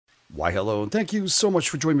Why, hello, and thank you so much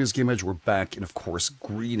for joining me as GameEdged. We're back in, of course,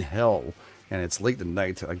 Green Hell, and it's late in the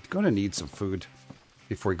night. I'm gonna need some food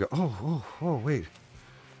before we go. Oh, wait.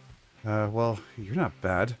 Well, you're not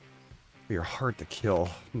bad. You're hard to kill,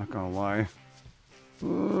 I'm not gonna lie.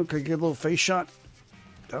 Can I get a little face shot?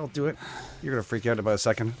 That'll do it. You're gonna freak out in about a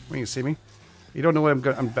second when you see me. You don't know what I'm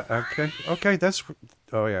gonna... Okay, that's...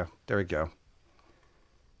 Oh, yeah, there we go.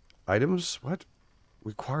 Items? What?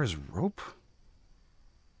 Requires rope?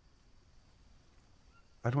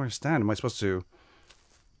 I don't understand. Am I supposed to...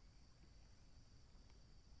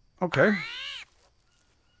 Okay.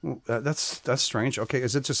 Well, that's strange. Okay,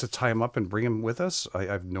 is it just to tie him up and bring him with us? I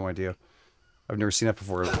have no idea. I've never seen that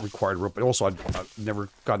before. Required rope. But also, I've never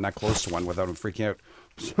gotten that close to one without him freaking out.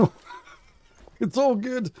 So, it's all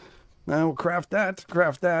good. Now, we'll craft that.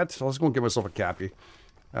 So let's go and get myself a cappy.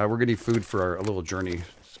 We're going to need food for our little journey.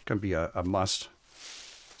 It's going to be a must.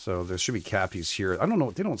 So, there should be cappies here. I don't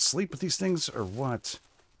know. They don't sleep with these things or what?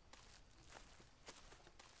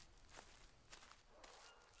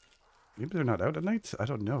 Maybe they're not out at night? I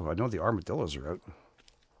don't know. I know the armadillos are out.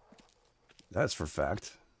 That's for a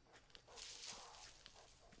fact.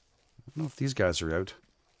 I don't know if these guys are out.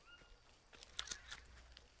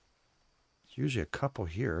 There's usually a couple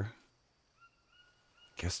here.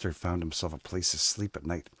 Guess they found himself a place to sleep at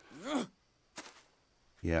night.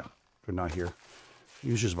 Yeah, they're not here.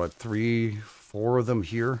 Usually there's about 3, 4 of them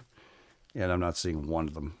here. And I'm not seeing one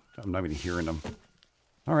of them. I'm not even hearing them.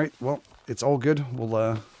 Alright, well, it's all good.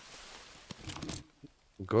 We'll,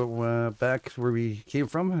 go back where we came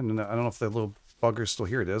from, and I don't know if the little bugger's still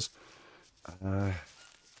here. It is.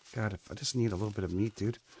 God, if I just need a little bit of meat,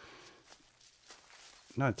 dude.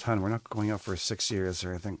 Not a ton. We're not going out for 6 years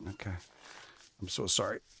or anything. Okay. I'm so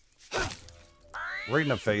sorry. Right in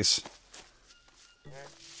the face.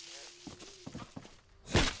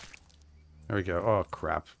 There we go. Oh,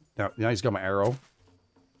 crap. Now he's got my arrow.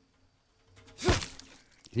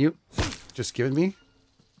 Can you just give it me?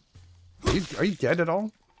 Are you dead at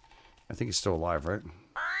all? I think he's still alive, right?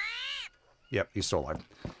 Yep, he's still alive.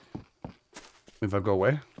 If I go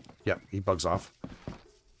away? Yep, he bugs off.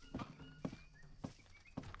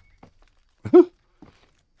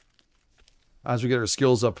 As we get our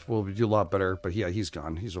skills up, we'll do a lot better. But yeah, he's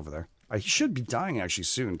gone. He's over there. He should be dying actually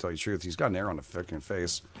soon, to tell you the truth. He's got an arrow in the freaking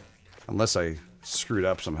face. Unless I screwed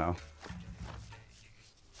up somehow.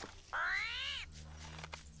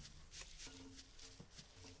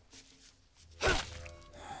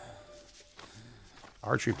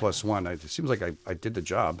 Archery +1. It seems like I did the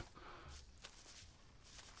job.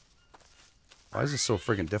 Why is this so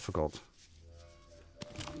friggin' difficult?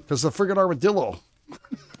 Because the friggin' armadillo.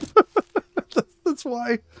 That's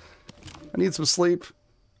why. I need some sleep.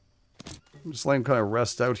 I'm just letting him kind of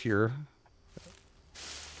rest out here.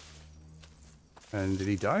 And did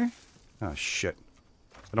he die? Oh, shit.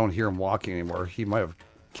 I don't hear him walking anymore. He might have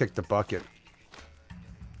kicked the bucket.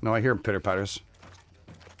 No, I hear him pitter-patters.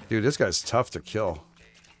 Dude, this guy's tough to kill.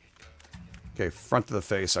 Okay, front to the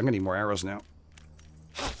face. I'm gonna need more arrows now.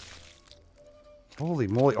 Holy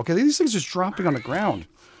moly. Okay, these things are just dropping on the ground.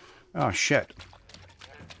 Oh, shit.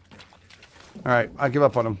 Alright, I give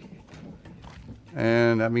up on them.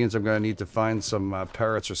 And that means I'm gonna need to find some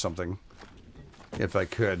parrots or something. If I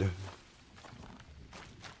could.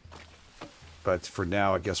 But for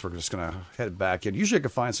now, I guess we're just gonna head back in. Usually I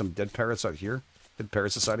could find some dead parrots out here. Dead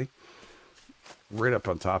Parrot Society. Right up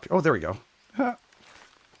on top. Oh, there we go.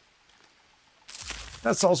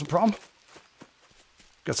 That solves the problem.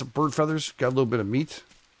 Got some bird feathers. Got a little bit of meat.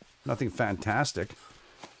 Nothing fantastic.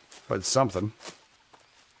 But it's something.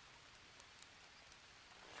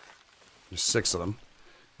 There's 6 of them.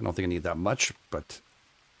 I don't think I need that much. But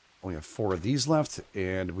only have 4 of these left.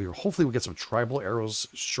 And hopefully we'll get some tribal arrows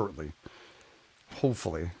shortly.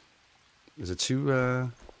 Hopefully. Is it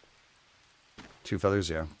 2 feathers?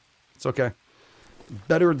 Yeah. It's okay.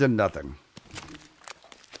 Better than nothing.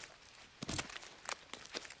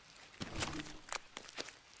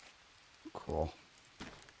 Cool.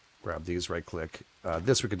 Grab these, right click.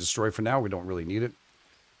 This we can destroy for now. We don't really need it.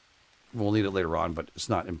 We'll need it later on, but it's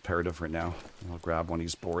not imperative right now. I'll grab one of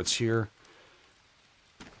these boards here.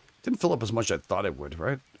 Didn't fill up as much as I thought it would,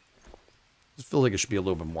 right? I feel like it should be a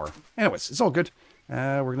little bit more. Anyways, it's all good.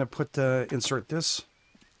 We're going to put, insert this.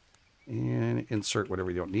 And insert whatever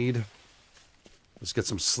we don't need. Let's get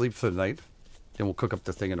some sleep for the night. Then we'll cook up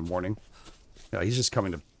the thing in the morning. Yeah, he's just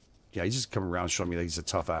coming to... Yeah, he's just coming around showing me that he's a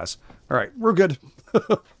tough ass. Alright, we're good.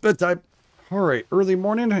 Bedtime. Alright, early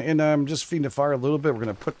morning, and I'm just feeding the fire a little bit. We're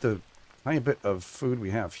going to put the tiny bit of food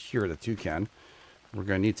we have here, the toucan. We're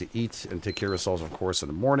going to need to eat and take care of ourselves, of course, in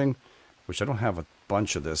the morning. Which I don't have a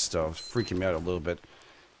bunch of this stuff. It's freaking me out a little bit.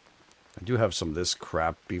 I do have some of this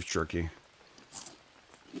crap, beef jerky.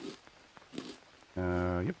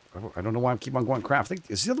 Yep. I don't know why I keep on going craft. I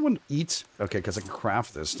think, is the other one eat? Okay, because I can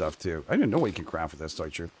craft this stuff too. I didn't know what you can craft with this, to tell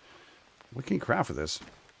you the truth. What can you craft with this?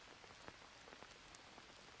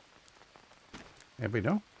 Anybody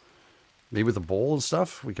know? Maybe with a bowl and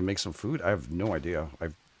stuff, we can make some food. I have no idea.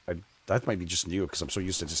 That might be just new because I'm so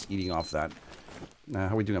used to just eating off that. How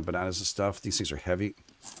are we doing on bananas and stuff? These things are heavy.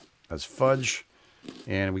 That's fudge.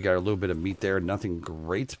 And we got a little bit of meat there. Nothing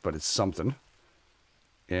great, but it's something.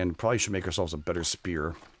 And probably should make ourselves a better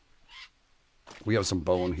spear. We have some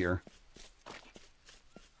bone here.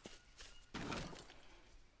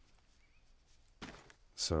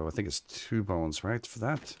 So I think it's 2 bones, right, for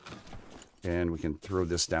that. And we can throw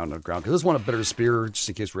this down to the ground. Because I just want a better spear, just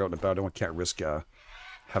in case we're out and about. I can't risk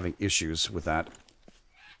having issues with that.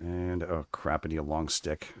 And, oh crap, I need a long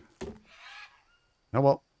stick. Oh,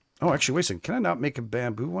 well. Oh, actually, wait a second. Can I not make a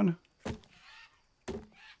bamboo one?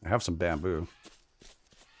 I have some bamboo.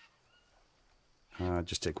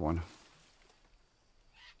 Just take one.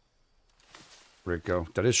 Where'd it go?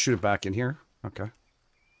 Did I just shoot it back in here? Okay.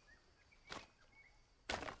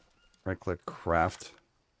 Right-click, craft.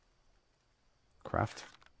 Craft.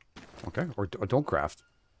 Okay, or don't craft.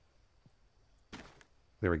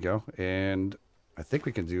 There we go. And I think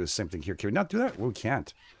we can do the same thing here. Can we not do that? Well, we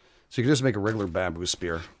can't. So you can just make a regular bamboo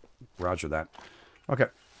spear. Roger that. Okay.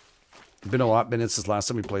 Been a lot of minutes since last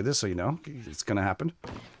time we played this, so you know. It's going to happen.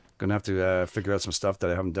 Going to have to figure out some stuff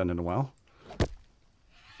that I haven't done in a while.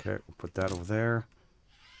 Okay, we'll put that over there.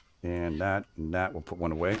 And that we'll put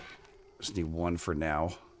one away. Just need one for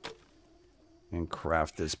now. And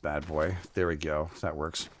craft this bad boy. There we go. That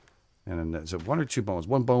works. And then is it 1 or 2 bones?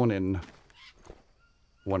 1 bone and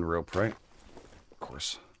 1 rope, right? Of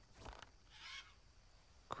course.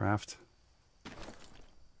 Craft.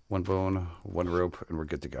 1 bone, 1 rope, and we're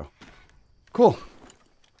good to go. Cool.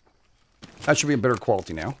 That should be in better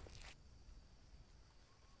quality now.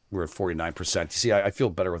 We're at 49%. You see, I feel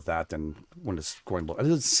better with that than when it's going low. It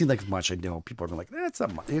doesn't seem like much. I know people are like, it's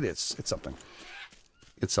not much. It is. It's something.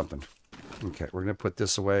 It's something. Okay, we're going to put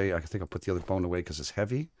this away. I think I'll put the other bone away because it's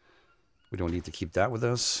heavy. We don't need to keep that with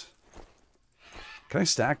us. Can I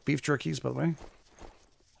stack beef jerkies, by the way?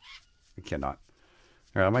 I cannot.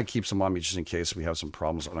 All right, I might keep some on me just in case we have some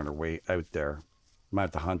problems on our way out there. Might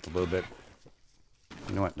have to hunt a little bit.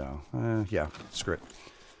 You know what? No. Yeah, screw it.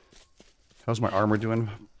 How's my armor doing,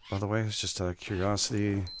 by the way? It's just a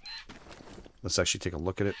curiosity. Let's actually take a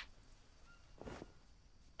look at it.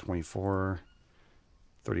 24,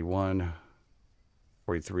 31,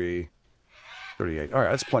 43, 38. All right,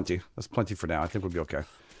 that's plenty. That's plenty for now. I think we'll be okay.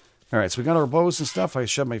 All right, so we got our bows and stuff. I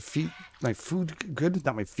shoved my feet, my food good,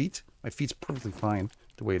 not my feet. My feet's perfectly fine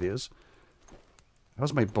the way it is.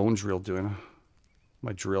 How's my bone drill doing?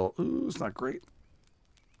 My drill, ooh, it's not great.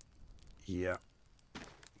 Yeah.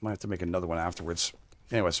 Might have to make another one afterwards.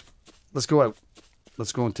 Anyways, let's go out.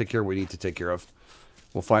 Let's go and take care of what we need to take care of.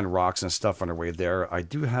 We'll find rocks and stuff on our way there. I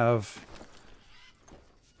do have...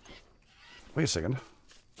 Wait a second.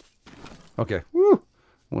 Okay. Woo!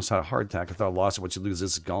 Almost had a heart attack. I thought I lost it. Once you lose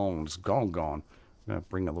this, it's gone. It's gone, gone. I'm going to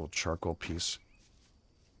bring a little charcoal piece.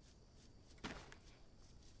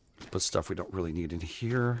 Put stuff we don't really need in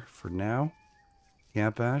here for now.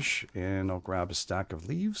 Camp ash. And I'll grab a stack of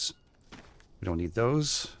leaves. We don't need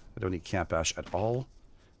those. I don't need camp ash at all.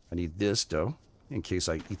 I need this, though, in case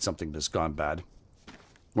I eat something that's gone bad.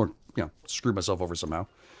 Or, you know, screw myself over somehow.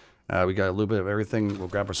 We got a little bit of everything. We'll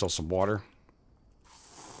grab ourselves some water.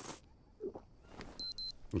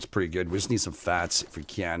 It's pretty good. We just need some fats if we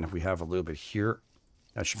can. We have a little bit here.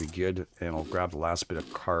 That should be good. And I'll grab the last bit of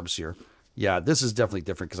carbs here. Yeah, this is definitely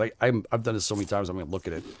different because I've done this so many times. I'm going to look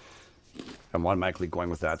at it. I'm automatically going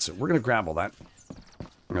with that. So we're going to grab all that.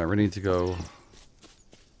 All right, we need to go,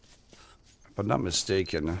 if I'm not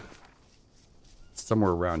mistaken,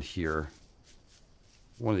 somewhere around here.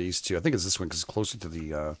 One of these two. I think it's this one because it's closer to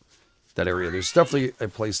the that area. There's definitely a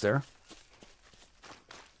place there.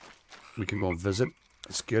 We can go and visit.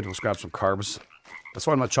 That's good. Let's grab some carbs. That's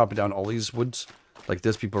why I'm not chopping down all these woods like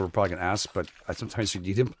this. People are probably going to ask, but sometimes you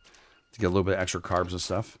need them to get a little bit of extra carbs and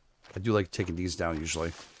stuff. I do like taking these down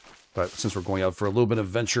usually. But since we're going out for a little bit of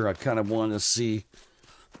adventure, I kind of want to see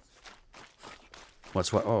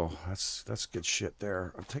what's what. Oh, that's good shit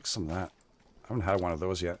there. I'll take some of that. I haven't had one of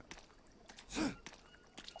those yet.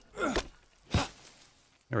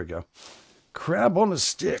 There we go. Crab on a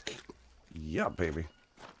stick. Yeah, baby.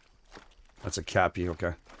 That's a cappy,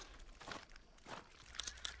 okay.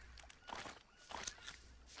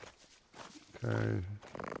 Okay.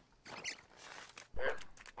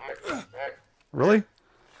 Really?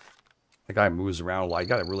 The guy moves around a lot. You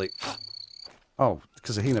gotta really Oh,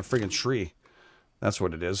 because I hit a friggin' tree. That's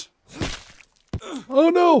what it is. Oh,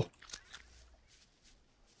 no!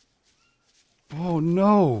 Oh,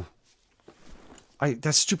 no!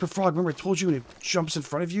 That stupid frog, remember I told you when it jumps in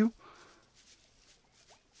front of you?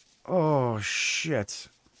 Oh, shit.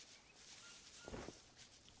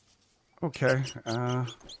 Okay, I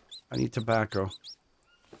need tobacco.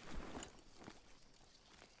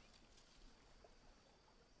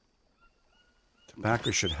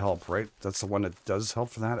 Tobacco should help, right? That's the one that does help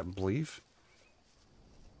for that, I believe.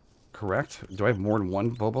 Correct? Do I have more than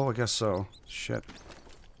one Bobo? I guess so. Shit.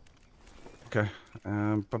 Okay.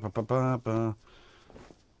 A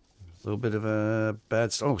little bit of a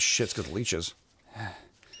bad... Oh, shit, it's got the leeches.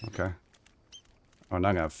 Okay. Oh, now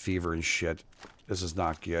I'm gonna have fever and shit. This is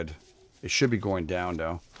not good. It should be going down,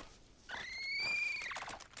 though.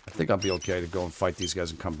 I think I'll be okay to go and fight these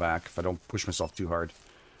guys and come back if I don't push myself too hard.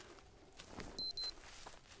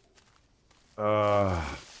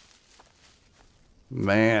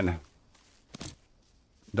 Man.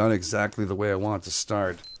 Not exactly the way I want it to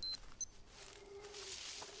start.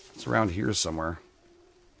 It's around here somewhere.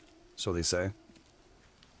 So they say. I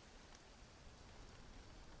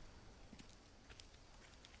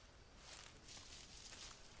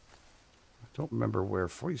don't remember where.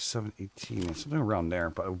 4718. Something around there.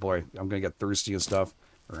 But oh boy, I'm going to get thirsty and stuff.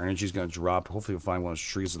 Our energy's going to drop. Hopefully we'll find one of those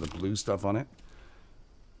trees with the blue stuff on it.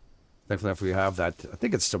 Thankfully, if we have that, I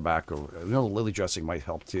think it's tobacco. I know the lily dressing might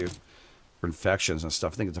help too. For infections and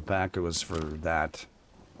stuff. I think the tobacco is for that.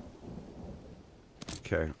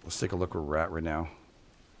 Okay, let's take a look where we're at right now.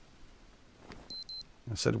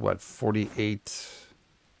 I said what, 48?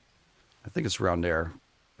 I think it's around there.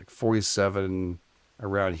 Like 47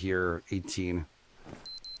 around here, 18.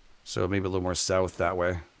 So maybe a little more south that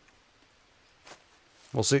way.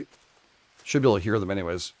 We'll see. Should be able to hear them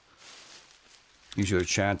anyways. Usually they're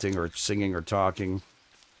chanting or singing or talking.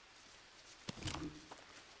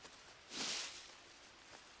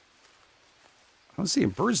 I don't see a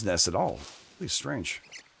bird's nest at all. Really strange.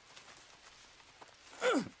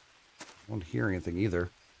 I don't hear anything either.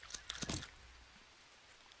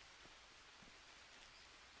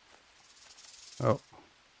 Oh.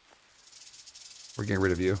 We're getting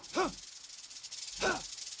rid of you.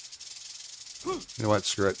 You know what?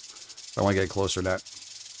 Screw it. I want to get closer to that.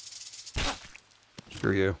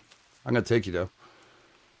 Screw you. I'm going to take you, though.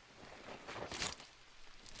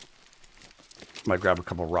 Might grab a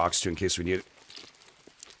couple rocks, too, in case we need it.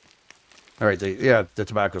 Alright, yeah, the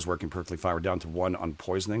tobacco's working perfectly fine. We're down to 1 on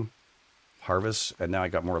poisoning. Harvest. And now I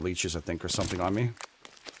got more leeches, I think, or something on me.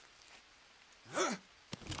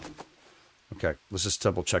 Okay, let's just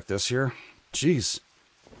double check this here. Jeez.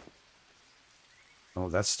 Oh,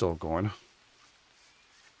 that's still going.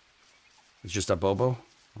 It's just a Bobo?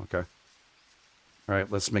 Okay.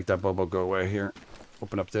 Alright, let's make that Bobo go away here.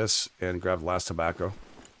 Open up this and grab the last tobacco.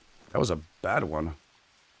 That was a bad one.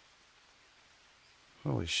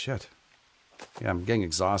 Holy shit. Yeah, I'm getting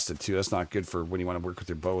exhausted too. That's not good for when you want to work with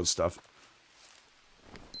your bow and stuff.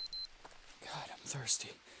 God, I'm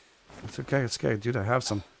thirsty. It's okay, it's okay. Dude, I have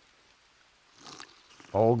some.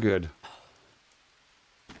 All good.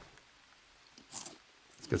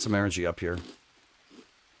 Let's get some energy up here.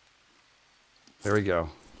 There we go.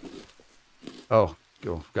 Oh,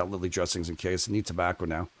 got lily dressings in case. I need tobacco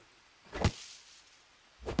now.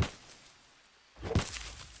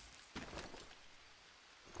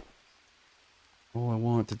 All I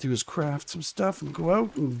want to do is craft some stuff and go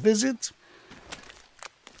out and visit.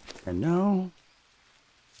 And no,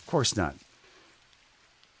 of course not.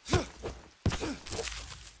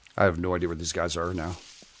 I have no idea where these guys are now.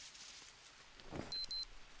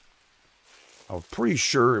 I'm pretty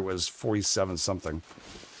sure it was 47 something.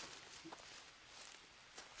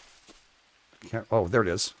 Oh, there it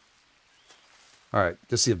is. All right,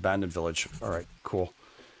 this is the abandoned village. All right, cool.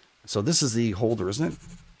 So this is the holder, isn't it?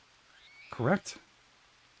 Correct?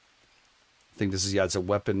 I think this is, yeah, it's a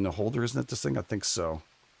weapon holder, isn't it, this thing? I think so.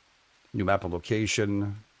 New map of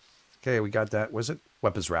location. Okay, we got that. Was it?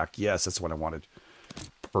 Weapons rack. Yes, that's what I wanted.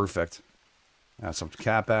 Perfect. Some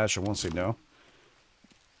cap ash. I won't say no.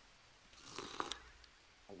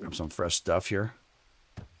 Grab some fresh stuff here.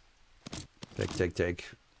 Take.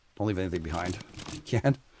 Don't leave anything behind. You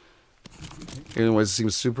can. Anyways, it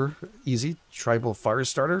seems super easy. Tribal fire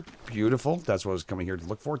starter. Beautiful. That's what I was coming here to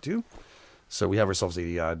look for, too. So we have ourselves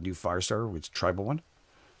a new fire starter, which is a tribal one.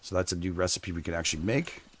 So that's a new recipe we can actually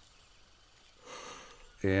make.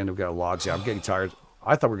 And we've got logs. Yeah, I'm getting tired.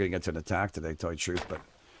 I thought we were going to get to an attack today, to tell you the truth, but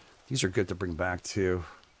these are good to bring back, too.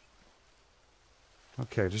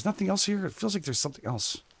 Okay, there's nothing else here. It feels like there's something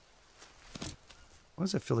else. Why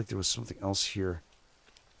does it feel like there was something else here?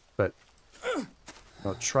 But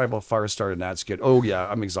Oh, tribal fire started. That's good. Oh, yeah,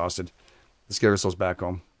 I'm exhausted. Let's get ourselves back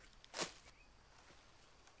home.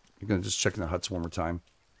 You're going to just check in the huts one more time.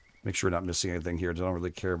 Make sure we're not missing anything here. I don't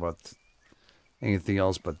really care about anything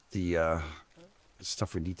else but the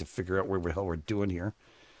stuff we need to figure out what the hell we're doing here.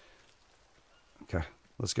 Okay,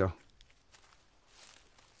 let's go.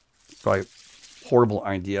 Probably horrible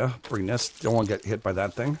idea. Bring this. Don't want to get hit by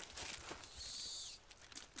that thing.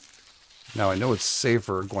 Now I know it's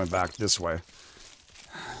safer going back this way.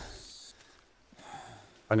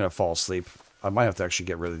 I'm going to fall asleep. I might have to actually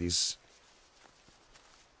get rid of these.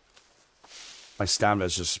 My stamina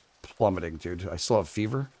is just plummeting, dude. I still have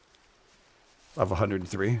fever. I have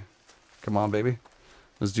 103. Come on, baby.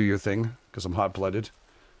 Let's do your thing, because I'm hot-blooded.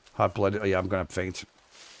 Hot-blooded. Oh, yeah, I'm going to faint.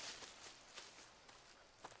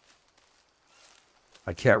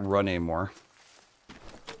 I can't run anymore.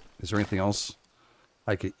 Is there anything else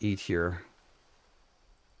I could eat here?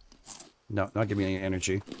 No, not giving me any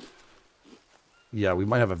energy. Yeah, we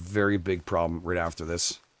might have a very big problem right after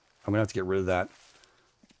this. I'm going to have to get rid of that.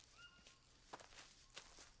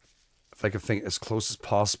 If I can think as close as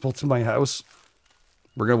possible to my house.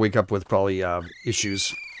 We're going to wake up with probably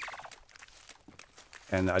issues.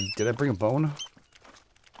 And did I bring a bone?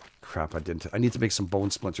 Crap, I didn't. I need to make some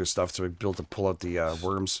bone splinter stuff to be able to pull out the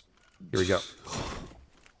worms. Here we go.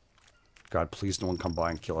 God, please no one come by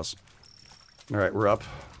and kill us. Alright, we're up.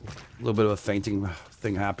 A little bit of a fainting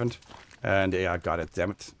thing happened. And yeah, I got it,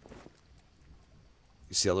 damn it.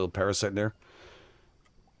 You see that little parasite in there?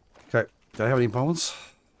 Okay, do I have any bones?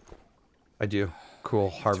 I do. Cool,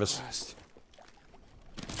 harvest.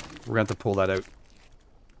 We're going to have to pull that out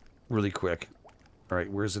really quick.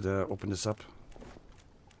 Alright, where's it? Open this up.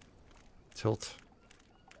 Tilt.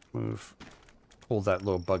 Move. Pull that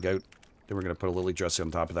little bug out. Then we're going to put a lily dressing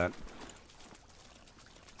on top of that.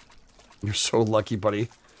 You're so lucky, buddy.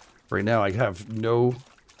 Right now, I have no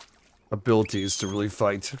abilities to really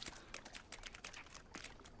fight.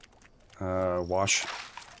 Wash.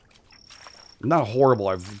 Not horrible.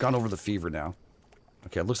 I've gone over the fever now.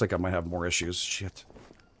 Okay, it looks like I might have more issues. Shit.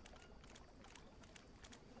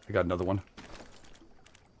 I got another one.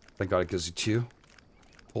 Thank God it gives you 2.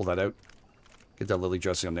 Pull that out. Get that lily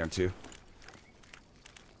dressing on there, too.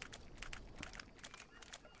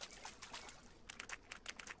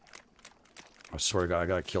 I swear to God, I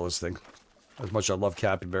gotta kill this thing. As much as I love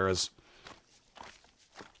capybaras.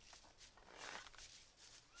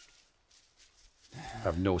 I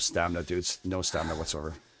have no stamina, dudes. No stamina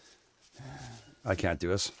whatsoever. I can't do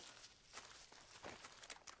this.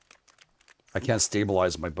 I can't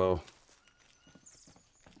stabilize my bow.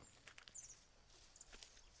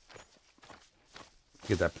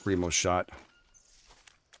 Get that primo shot.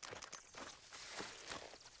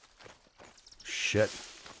 Shit.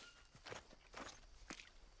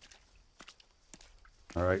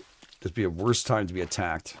 Alright. This would be a worse time to be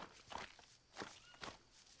attacked.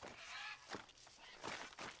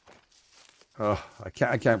 Oh, I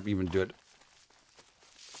can't even do it.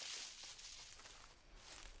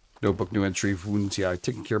 Notebook, new entry, wounds. Yeah, I've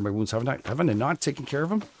taken care of my wounds. Haven't I not taken care of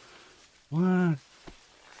them? What?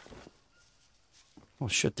 Oh,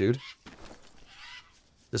 shit, dude.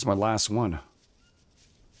 This is my last one.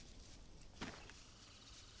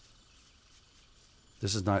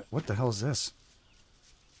 This is not... What the hell is this?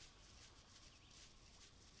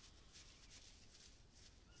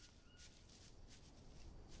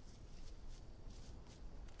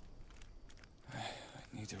 I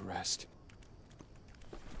need to rest.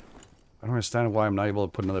 I don't understand why I'm not able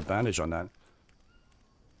to put another bandage on that.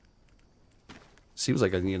 Seems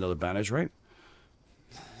like I need another bandage, right?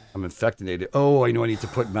 I'm infected. Oh, I know I need to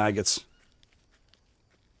put maggots.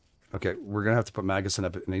 Okay, we're going to have to put maggots in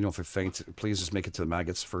that. And you know, if it faints, please just make it to the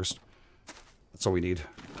maggots first. That's all we need.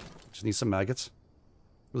 Just need some maggots.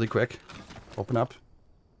 Really quick. Open up.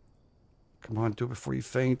 Come on, do it before you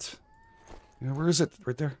faint. Yeah, where is it?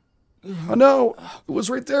 Right there. Oh, no! It was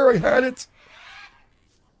right there. I had it.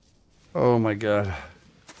 Oh, my God.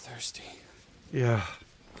 Thirsty. Yeah.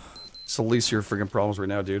 It's the least of your friggin' problems right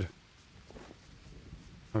now, dude.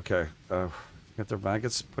 Okay. Get their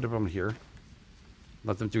maggots. Put them here.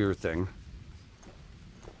 Let them do their thing.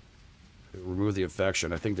 Remove the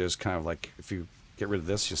infection. I think there's kind of like, if you get rid of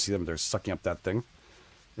this, you see them, they're sucking up that thing.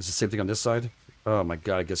 It's the same thing on this side. Oh, my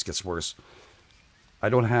God. I guess it gets worse. I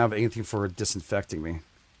don't have anything for disinfecting me.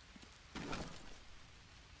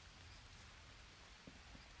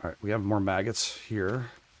 Alright, we have more maggots here.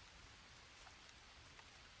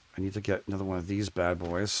 I need to get another one of these bad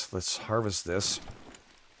boys. Let's harvest this.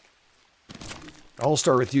 I'll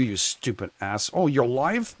start with you, you stupid ass. Oh, you're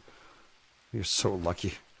alive? You're so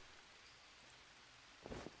lucky.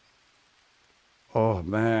 Oh,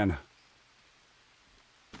 man.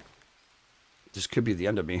 This could be the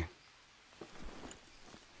end of me.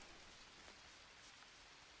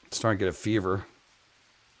 Starting to get a fever.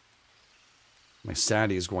 My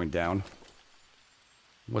sanity is going down.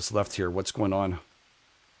 What's left here? What's going on?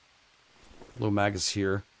 Little maggots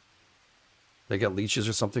here. They got leeches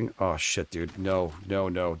or something? Oh, shit, dude. No, no,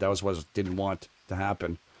 no. That was what I didn't want to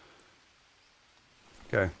happen.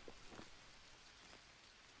 Okay.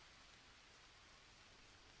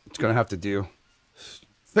 It's going to have to do.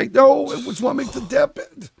 No, it was what makes the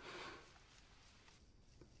depth.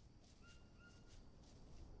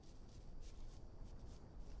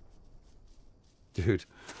 Dude.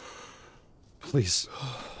 Please.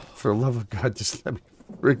 For the love of God, just let me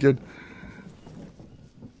freaking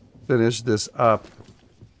finish this up.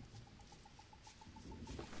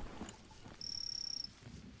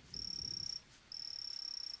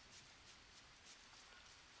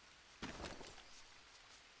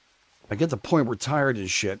 I get the point we're tired and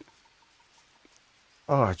shit.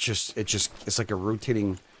 Oh, it's like a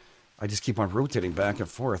rotating. I just keep on rotating back and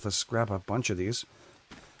forth. Let's grab a bunch of these.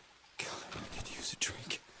 God, I could use a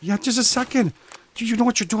drink. Yeah, just a second. Do you know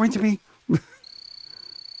what you're doing to me?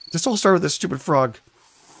 This all started with this stupid frog.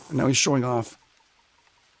 And now he's showing off.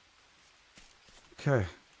 Okay.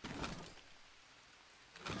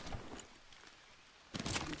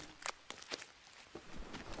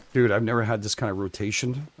 Dude, I've never had this kind of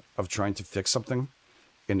rotation of trying to fix something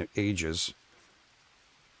in ages.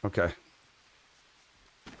 Okay.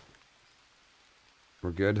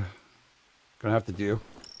 We're good. Gonna have to do.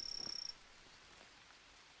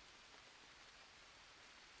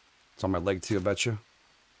 It's on my leg too, I bet you.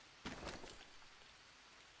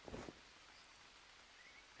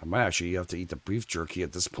 I might actually have to eat the beef jerky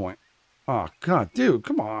at this point. Oh, God, dude,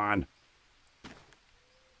 come on.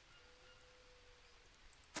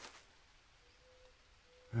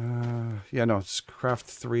 Yeah, no, it's craft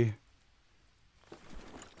 3.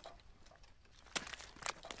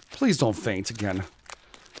 Please don't faint again.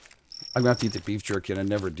 I'm going to have to eat the beef jerky, and I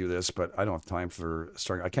never do this, but I don't have time for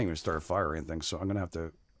starting. I can't even start a fire or anything, so I'm going to have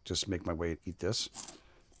to just make my way, eat this.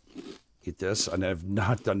 Eat this, and I've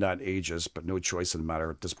not done that in ages, but no choice in the matter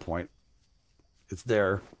at this point. It's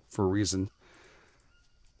there for a reason.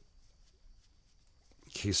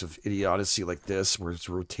 In case of idiocy like this, where it's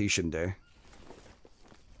rotation day.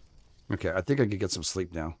 Okay, I think I can get some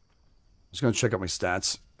sleep now. I'm just going to check out my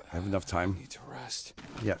stats. I have enough time. I need to rest.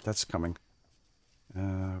 Yeah, that's coming.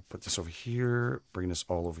 Put this over here. Bring this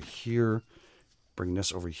all over here. Bring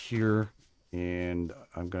this over here. And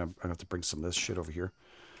I'm gonna have to bring some of this shit over here.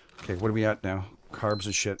 Okay, what are we at now? Carbs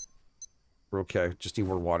and shit. We're okay. Just need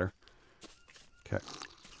more water. Okay.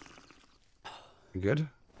 You good?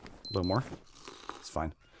 A little more? It's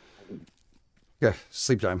fine. Okay,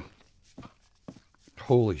 sleep time.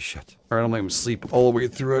 Holy shit. Alright, I'm letting him sleep all the way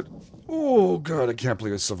through it. Oh, God, I can't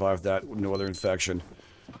believe I survived that with no other infection.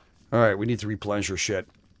 Alright, we need to replenish our shit.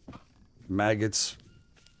 Maggots,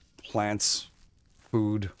 plants,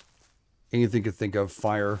 food, anything you could think of,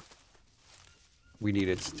 fire. We need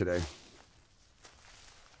it today.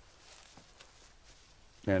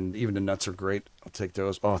 And even the nuts are great. I'll take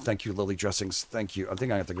those. Oh, thank you, lily dressings. Thank you. I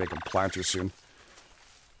think I have to make them planters soon.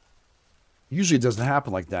 Usually it doesn't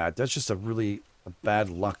happen like that. That's just a bad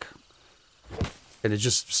luck. And it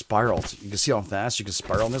just spiraled. You can see how fast you can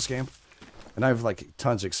spiral in this game. And I have like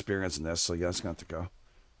tons of experience in this, so yeah, it's going to have to go.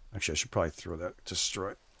 Actually, I should probably throw that,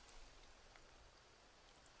 destroy it.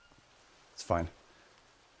 It's fine.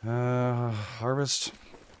 Harvest.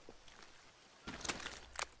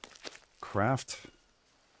 Craft.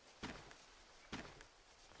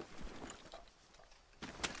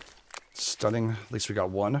 Stunning. At least we got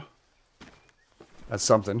one. That's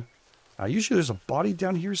something. Usually there's a body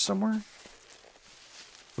down here somewhere.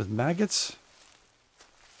 With maggots.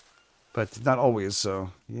 But not always,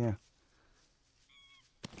 so yeah.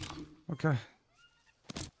 Okay.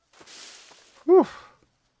 Whew.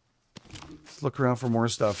 Let's look around for more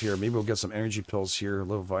stuff here. Maybe we'll get some energy pills here. A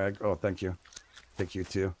little Viagra. Oh, thank you. Thank you,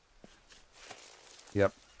 too.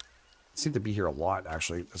 Yep. Seem to be here a lot,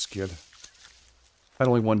 actually. That's good. Had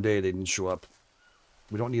only one day they didn't show up.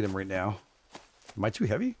 We don't need them right now. Am I too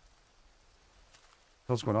heavy?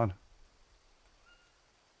 What's going on?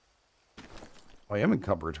 Oh, I am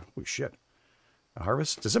encumbered. Holy shit. A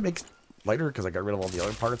harvest? Does it make lighter because I got rid of all the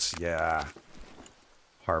other parts? Yeah.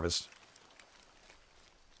 Harvest.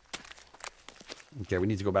 Okay, we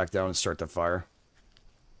need to go back down and start the fire.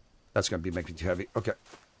 That's going to be making me too heavy. Okay.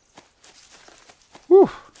 Whew.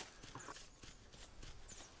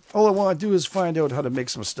 All I want to do is find out how to make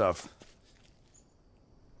some stuff.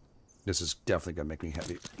 This is definitely going to make me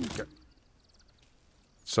heavy. Okay.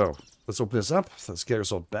 So let's open this up. Let's get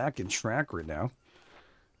ourselves back in track right now.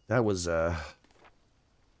 That was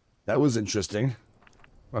interesting,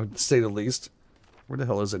 to say the least. Where the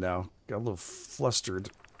hell is it now? Got a little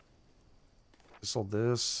flustered. Sold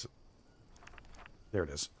this. There it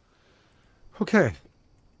is. Okay.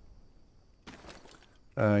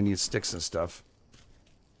 I need sticks and stuff.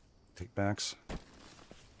 Take backs.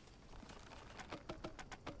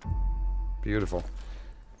 Beautiful.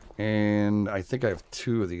 And I think I have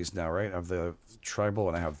 2 of these now, right? I have the tribal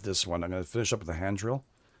and I have this one. I'm going to finish up with the hand drill.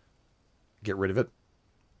 Get rid of it.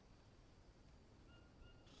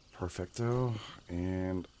 Perfecto.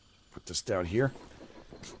 And put this down here.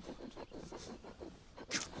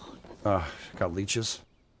 Got leeches.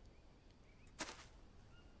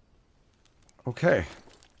 Okay.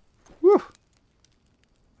 Woo!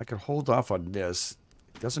 I can hold off on this.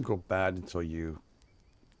 It doesn't go bad until you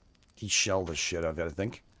de-shell the shit out of it, I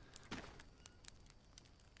think.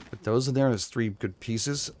 Put those in there. There's 3 good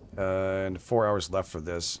pieces. And 4 hours left for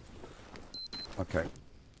this. Okay.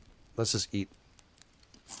 Let's just eat.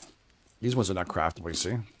 These ones are not craftable, you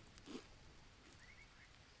see.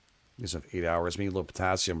 These have 8 hours. Maybe a little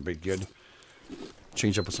potassium would be good.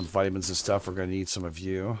 Change up with some vitamins and stuff. We're going to need some of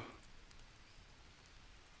you.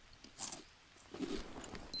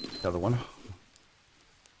 Another one.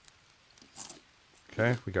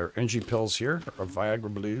 Okay, we got our energy pills here. Our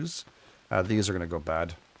Viagra Blues. These are going to go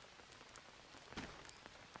bad.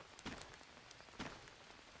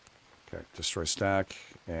 Okay, destroy stack.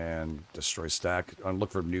 And destroy stack. I'm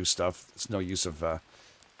looking for new stuff. It's no use of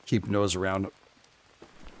keeping those around.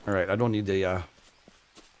 Alright, I don't need the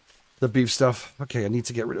beef stuff. Okay, I need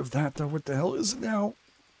to get rid of that, though. What the hell is it now?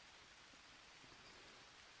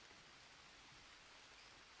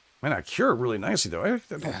 Man, I cure it really nicely, though. It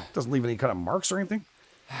doesn't leave any kind of marks or anything.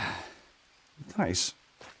 Nice.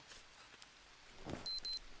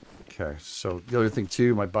 Okay, so the other thing,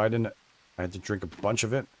 too, my Biden, I had to drink a bunch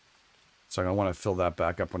of it. So I want to fill that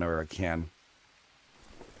back up whenever I can.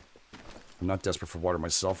 I'm not desperate for water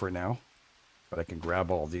myself right now. But I can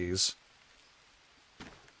grab all these.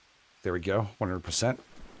 There we go, 100%.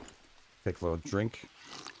 Take a little drink.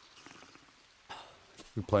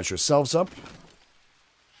 Replenish yourselves up.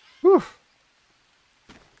 Whew.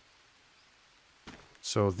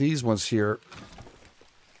 So these ones here.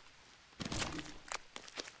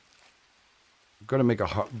 I'm going to make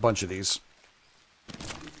a bunch of these.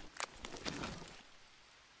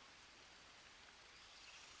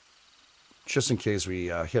 Just in case we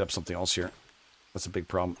hit up something else here. That's a big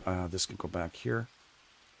problem. This can go back here.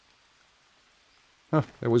 Huh,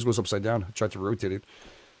 it always goes upside down. I tried to rotate it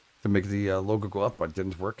to make the logo go up, but it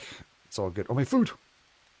didn't work. It's all good. Oh, my food!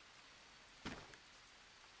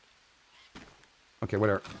 Okay,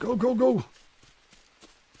 whatever. Go, go, go!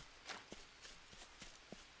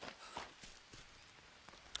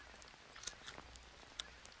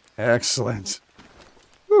 Excellent.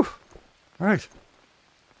 Whew. Alright.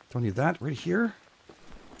 Don't need that right here.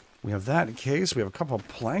 We have that in case. We have a couple of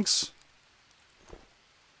planks.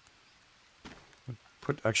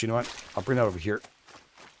 Actually, you know what? I'll bring that over here.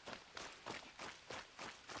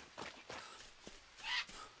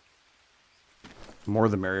 More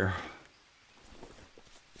the merrier.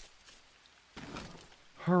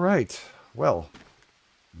 All right. Well,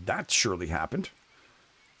 that surely happened.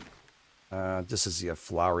 This is the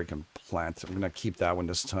flower you can plant. I'm going to keep that one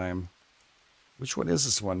this time. Which one is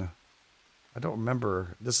this one? I don't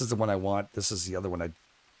remember. This is the one I want. This is the other one I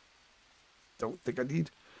don't think I need.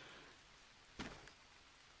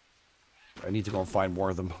 I need to go and find more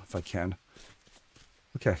of them if I can.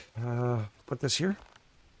 Okay. Put this here.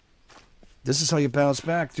 This is how you bounce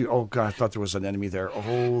back. Dude, oh, God. I thought there was an enemy there.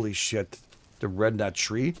 Holy shit. The red in that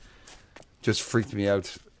tree just freaked me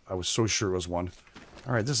out. I was so sure it was one.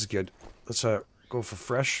 All right. This is good. Let's go for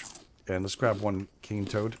fresh. And let's grab one cane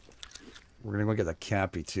toad. We're going to go get that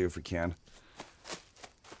cappy, too, if we can.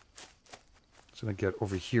 Just going to get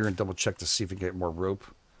over here and double check to see if we can get more rope.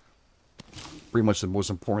 Pretty much the most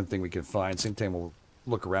important thing we can find. Same time, we'll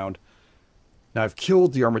look around. Now, I've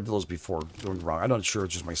killed the armadillos before. Don't get me wrong. I'm not sure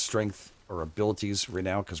it's just my strength or abilities right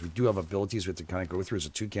now, because we do have abilities we have to kind of go through as a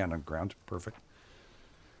toucan on ground. Perfect.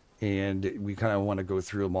 And we kind of want to go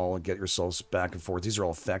through them all and get yourselves back and forth. These are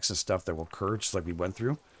all effects and stuff that will occur, just like we went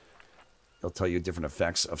through. They'll tell you different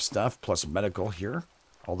effects of stuff, plus medical here.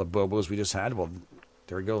 All the bobos we just had. Well,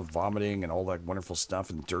 there we go. Vomiting and all that wonderful stuff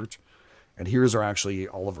and dirt. And here's our actually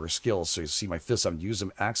all of our skills. So you see my fists, I'm using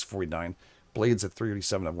them. Axe 49, blades at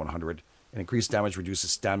 387 of 100. And increased damage reduces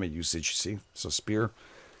stamina usage, you see. So spear.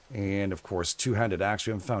 And of course, two-handed axe.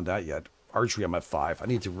 We haven't found that yet. Archery, I'm at 5. I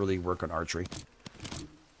need to really work on archery.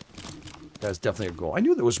 That's definitely a goal. I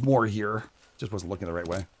knew there was more here. Just wasn't looking the right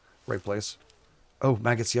way. Right place. Oh,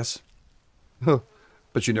 maggots, yes.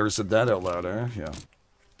 But you never said that out loud, eh? Yeah.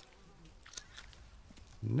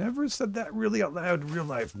 Never said that really out loud in real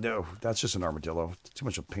life. No, that's just an armadillo. Too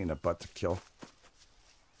much of a pain in the butt to kill.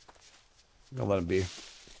 I'm gonna let him be.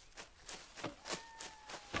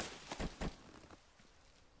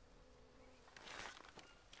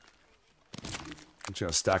 I'm just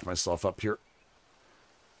gonna stack myself up here.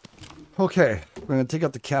 Okay, we're gonna take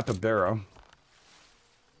out the capybara.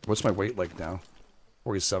 What's my weight like now?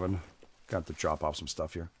 47. Got to drop off some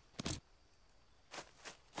stuff here.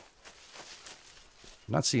 I'm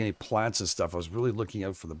not seeing any plants and stuff. I was really looking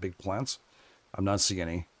out for the big plants. I'm not seeing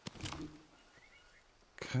any.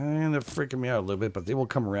 Kind of freaking me out a little bit, but they will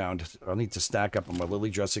come around. I'll need to stack up on my lily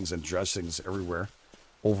dressings and dressings everywhere.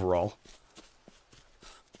 Overall.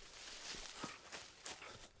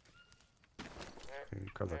 Okay,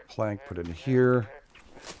 grab the plank, put it in here.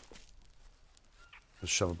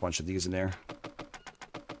 Let's shove a bunch of these in there.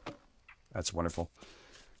 That's wonderful.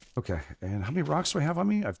 Okay, and how many rocks do I have on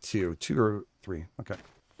me? I have 2. 2 or 3. Okay.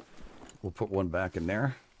 We'll put one back in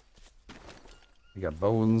there. I got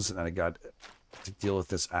bones, and I got to deal with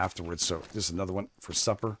this afterwards. So this is another one for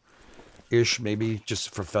supper-ish, maybe,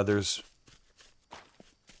 just for feathers.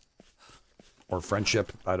 Or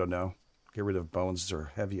friendship, I don't know. Get rid of bones,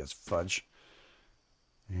 they're heavy as fudge.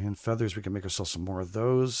 And feathers, we can make ourselves some more of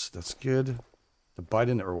those. That's good. The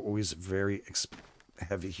Biden are always very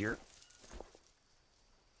heavy here.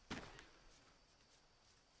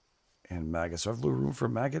 And maggots. So I have a little room for a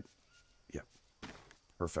maggot? Yep.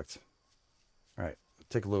 Perfect. All right.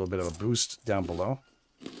 Take a little bit of a boost down below.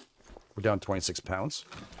 We're down 26 pounds.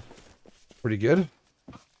 Pretty good.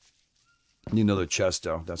 Need another chest,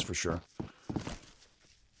 though. That's for sure.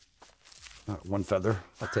 One feather.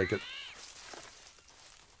 I'll take it.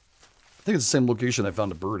 I think it's the same location I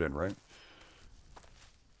found a bird in, right?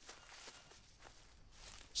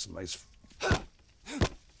 Some nice...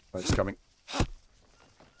 Nice coming.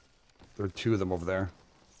 There are 2 of them over there.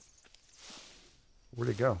 Where'd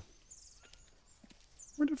it go?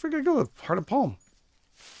 Where did it freaking go? Heart of palm.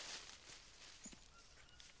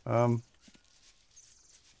 I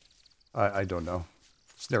don't know.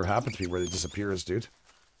 It's never happened to me where they disappears, dude.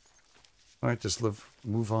 Alright, just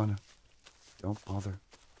move on. Don't bother.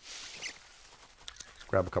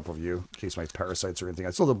 Grab a couple of you, in case my parasites or anything.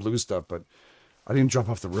 I still have the blue stuff, but I didn't jump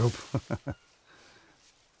off the rope.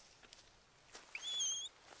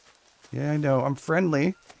 Yeah, I know. I'm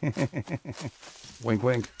friendly. Wink,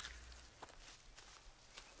 wink.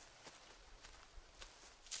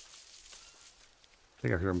 I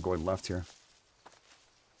think I hear him going left here.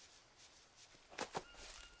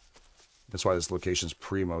 That's why this location's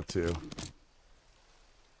primo, too.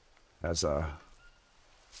 As I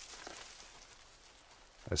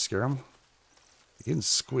scare him? He didn't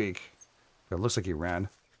squeak. But it looks like he ran.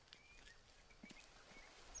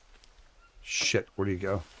 Shit, where'd he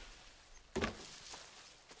go?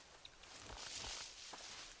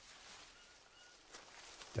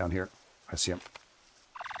 Down here. I see him.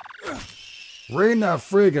 Right in that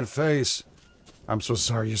friggin' face. I'm so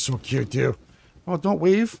sorry. You're so cute, dude. Oh, don't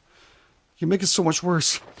wave. You make it so much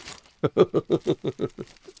worse.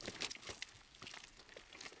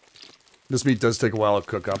 This meat does take a while to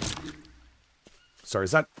cook up. Sorry,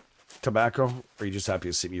 is that tobacco? Or are you just happy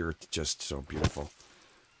to see me? You're just so beautiful.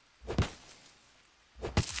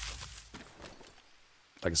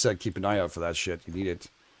 Like I said, keep an eye out for that shit. You need it.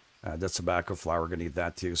 That's tobacco flour. We're going to need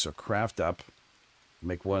that too. So craft up.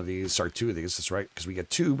 Make one of these. Sorry, 2 of these. That's right. Because we get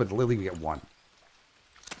 2, but the lily we get 1.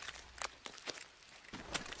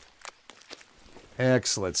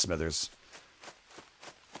 Excellent, Smithers.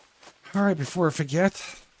 All right, before I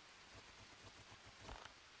forget.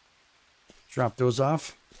 Drop those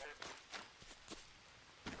off.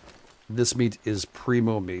 This meat is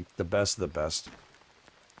primo meat. The best of the best.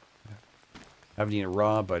 I haven't eaten it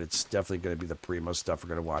raw, but it's definitely going to be the primo stuff we're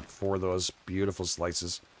going to want. 4 of those beautiful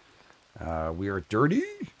slices. We are dirty.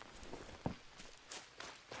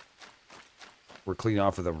 We're clean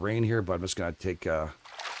off of the rain here, but I'm just going to take a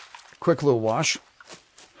quick little wash.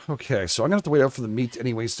 Okay, so I'm going to have to wait out for the meat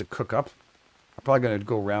anyways to cook up. I'm probably going to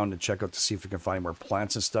go around and check out to see if we can find more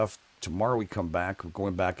plants and stuff. Tomorrow we come back. We're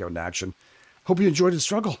going back out in action. Hope you enjoyed the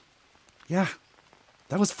struggle. Yeah,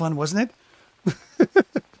 that was fun, wasn't it?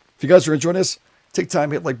 If you guys are enjoying this, take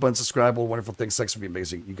time, hit like button, subscribe, all wonderful things. Thanks for being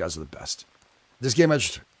amazing. You guys are the best. This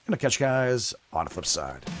GameEdged. Gonna catch you guys on the flip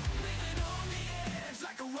side.